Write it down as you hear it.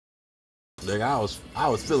Nigga, I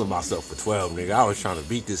was feeling myself for 12, nigga. I was trying to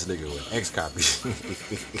beat this nigga with X copy.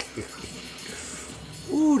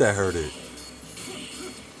 Ooh, that hurt it.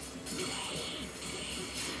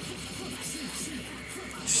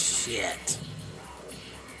 Shit.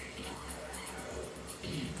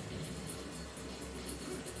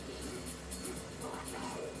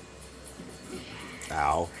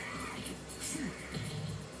 Ow.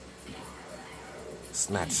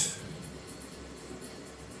 Snatch.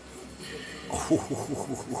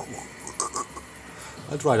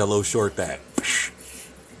 I tried a low short that.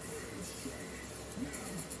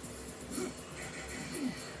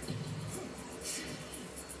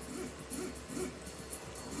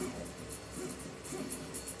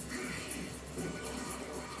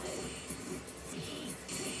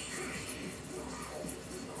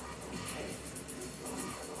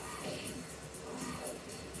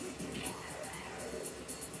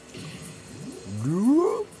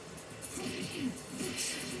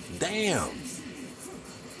 Damn.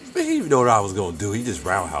 He didn't even know what I was gonna do. He just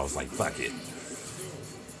roundhouse like fuck it.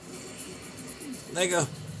 Nigga.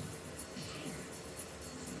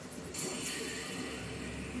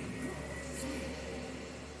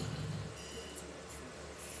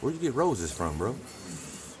 Where'd you get roses from, bro?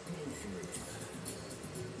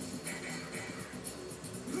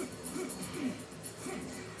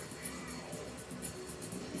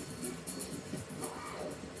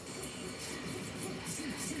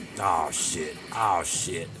 Oh shit. Oh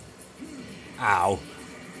shit. Ow.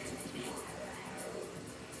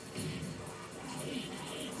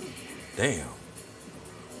 Damn.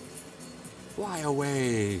 Fly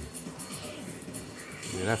away.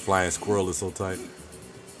 Yeah, that flying squirrel is so tight.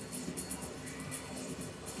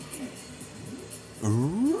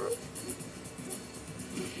 Ooh.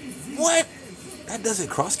 What? That doesn't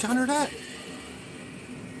cross counter that?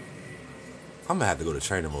 I'm gonna have to go to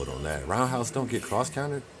trainer mode on that. Roundhouse don't get cross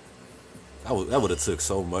countered? That would have took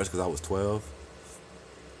so much because I was 12.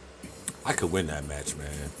 I could win that match, man.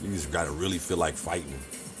 You just gotta really feel like fighting.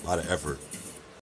 A lot of effort.